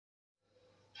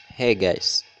Hey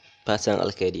guys, fatan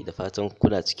alkhairi da fatan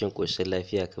kuna cikin ƙoshin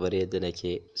lafiya kamar yadda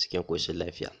nake cikin ƙoshin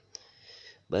lafiya.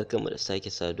 Barkanmu da sake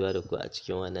saduwa da ku a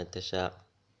cikin wannan tasha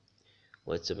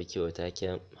wacce muke wa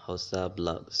taken Hausa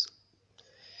Blogs,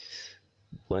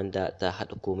 wanda ta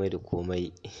haɗa komai da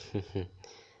komai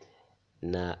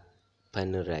na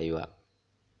fannin rayuwa.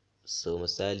 So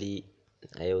misali,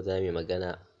 a yau za mu yi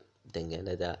magana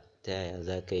dangane da ta yaya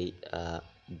za ka yi a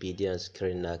bidiyon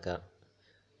screen naka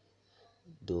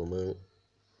domin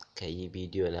ka yi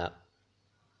bidiyo na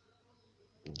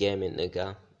gaming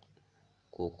ɗinka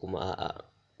ko kuma a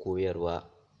koyarwa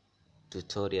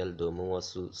tutorial domin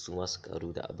wasu su masu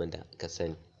karu da abin da ka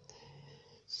sani.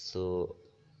 So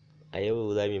a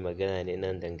yau za mu yi magana ne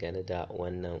nan dangane da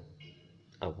wannan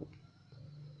abu.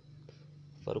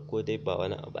 Farko dai ba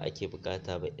wani abu ake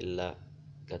bukata ba illa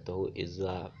ka taho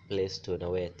zuwa Play Store na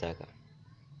wayar taka.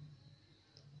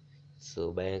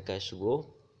 So bayan ka shigo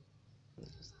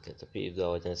ka tafi zuwa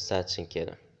wajen searching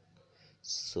kenan.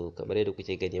 So kamar yadda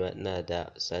kuke gani ma ina da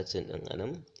searching ɗin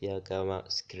anan ya kama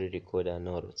screen recorder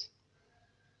na root.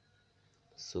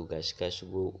 So gashi ka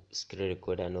shigo screen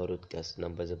recorder na root ga su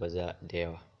nan baza da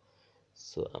yawa.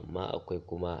 So amma akwai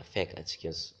kuma fake a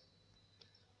cikinsu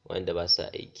wanda ba sa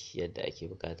aiki yadda ake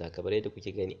bukata. Kamar yadda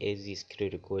kuke gani AZ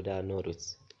screen recorder na root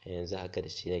a yanzu haka da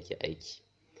shi nake aiki.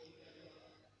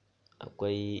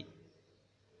 Akwai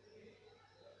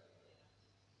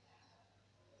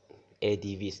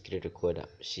ADV screen recorder,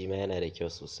 shi ma yana da kyau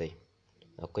sosai.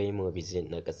 Akwai Mobizin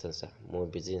na ƙasansa,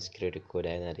 Mobizin screen recorder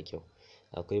yana da kyau.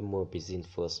 Akwai Mobizin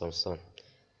for Samsung,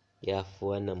 ya fi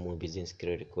wannan Mobizin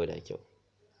screen recorder kyau.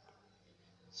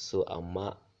 So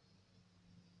amma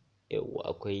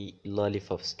akwai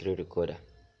Lollipop screen recorder,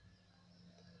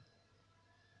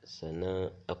 sannan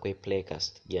akwai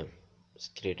Playcast game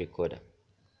screen recorder,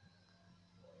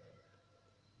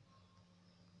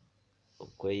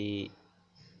 akwai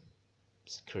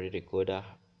screen recorder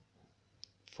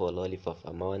for Lollipop,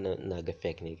 amma wannan ina ga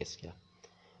fake ne gaskiya.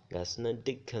 Ga su nan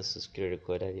dukkan su screen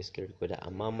recorder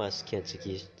amma masu kyan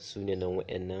ciki su ne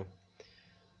nan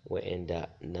wa'anda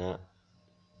na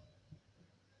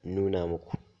nuna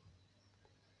muku.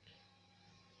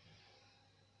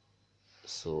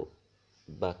 So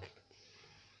back,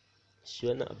 shi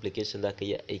wannan application za ka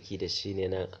iya aiki da shi ne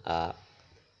nan a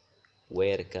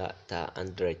wayarka ta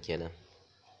Android kenan.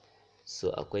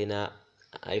 So akwai na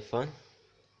iPhone,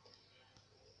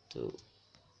 to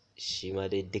shi ma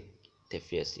dai duk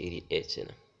tafiyar iri ɗaya ce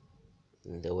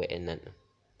nan da wa'annan ɗin.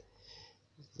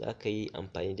 Za ka yi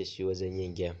amfani da shi wajen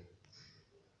yin game,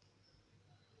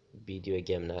 video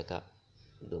game naka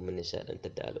domin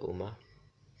nishaɗantar da al'umma.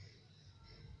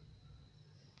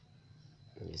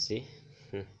 You see?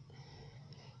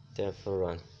 Temple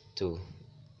Run 2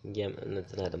 game ɗin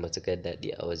tana da matuƙar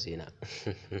daɗi a wajena.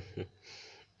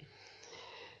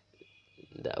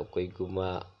 Da akwai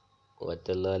kuma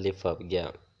wata Lollipop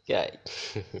game, kai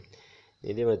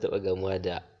ni dai ban taɓa gamuwa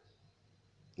da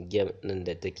game ɗin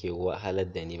da take wahalar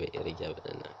da ni ba irin game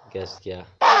ɗin nan gaskiya.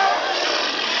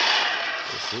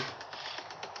 You see?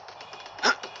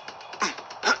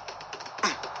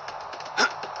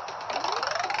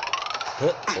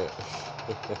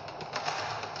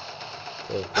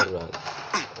 Temple Run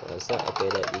wasan akwai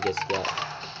daɗi gaskiya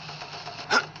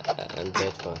a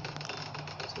Android phone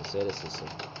sosai da sosai.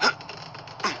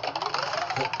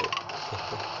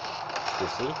 You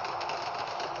see?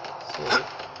 So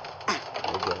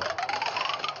again.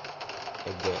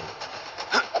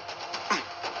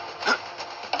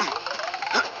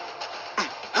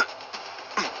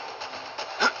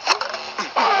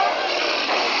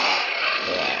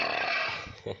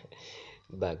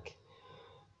 Back.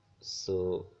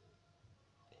 So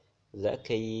za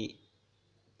ka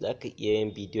iya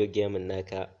yin video game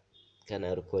naka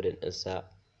kana recording ɗinsa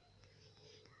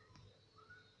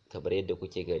kamar yadda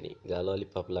kuke gani ga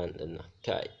Lollipop Land ɗin nan,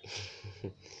 kai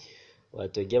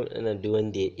wato game ɗin nan duk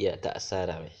wanda ya iya ta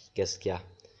asara mai gaskiya,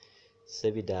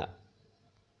 sabida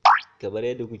kamar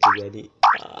yadda kuke gani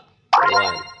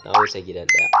na wuce gidan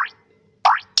ɗaya.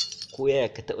 Ko yaya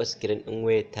ka taɓa screen ɗin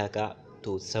wayar taka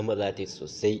to sama za ta yi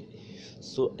sosai.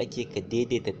 So ake ka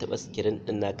daidaita taɓa screen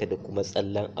ɗin naka da kuma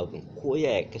tsallen abun. Ko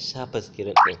yaya ka shafa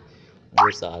screen ɗin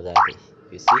motsawa za ta yi.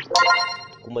 You see?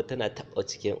 Kuma tana taɓa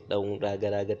cikin ɗan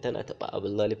raga-raga, tana taɓa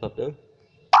abin Lollipop ɗin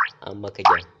an maka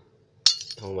game.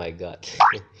 Oh my god.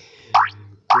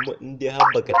 Kuma in dai har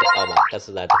baka taɓa ba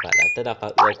ƙasa za ta faɗa, tana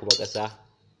faɗuwa kuma ƙasa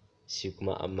shi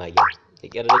kuma an ma game. Da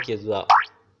ƙyar nake zuwa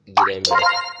gidan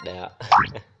ɗaya.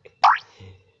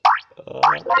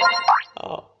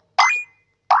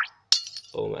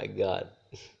 Oh my god.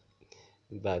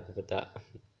 Ba ka fita.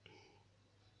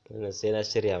 wannan sai na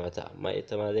shirya mata, amma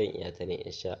ita ma zan iya ta ne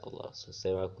insha Allah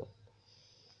sosai ma kuwa.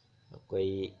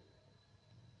 Akwai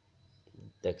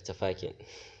Dr. Fakin.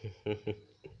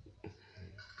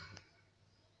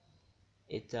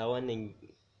 Ita wannan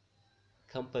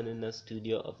kamfanin na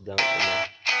Studio of Down ɗin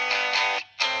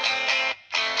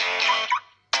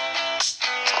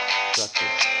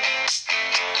practice.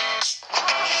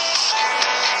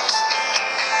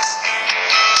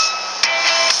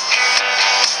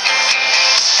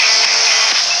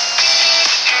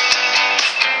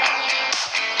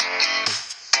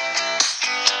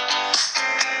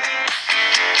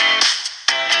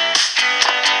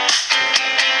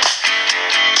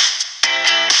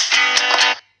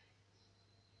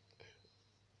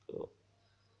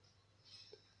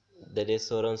 Da dai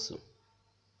sauransu.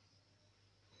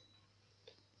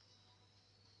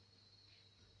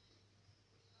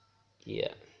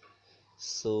 Yeah.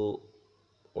 So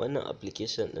wannan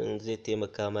application ɗin zai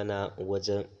taimaka mana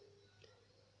wajen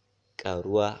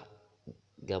ƙaruwa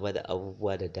game da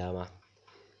abubuwa da dama,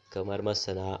 kamar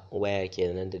masana waya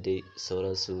kenan da dai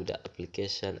sauransu, da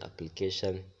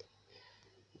application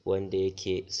wanda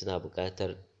yake suna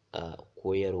buƙatar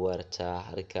koyarwar ta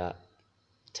harka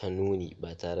ta nuni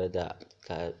ba tare da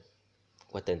ka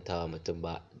kwatantawa mutum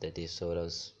ba da dai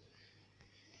sauransu,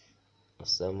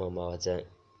 musamman ma wajen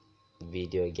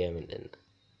video gaming ɗin nan.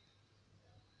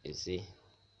 You see?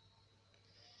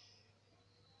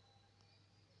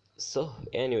 So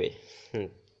anyway,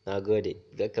 na gode.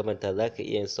 Ga ka manta za ka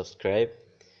iya yin subscribe,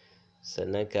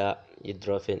 sannan ka yi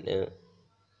dropping ɗin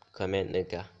comment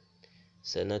ɗinka,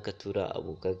 sannan ka tura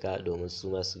abokanka domin su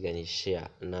ma su gani. Share.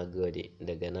 Na gode.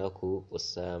 Daga naku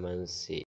Usaman Se.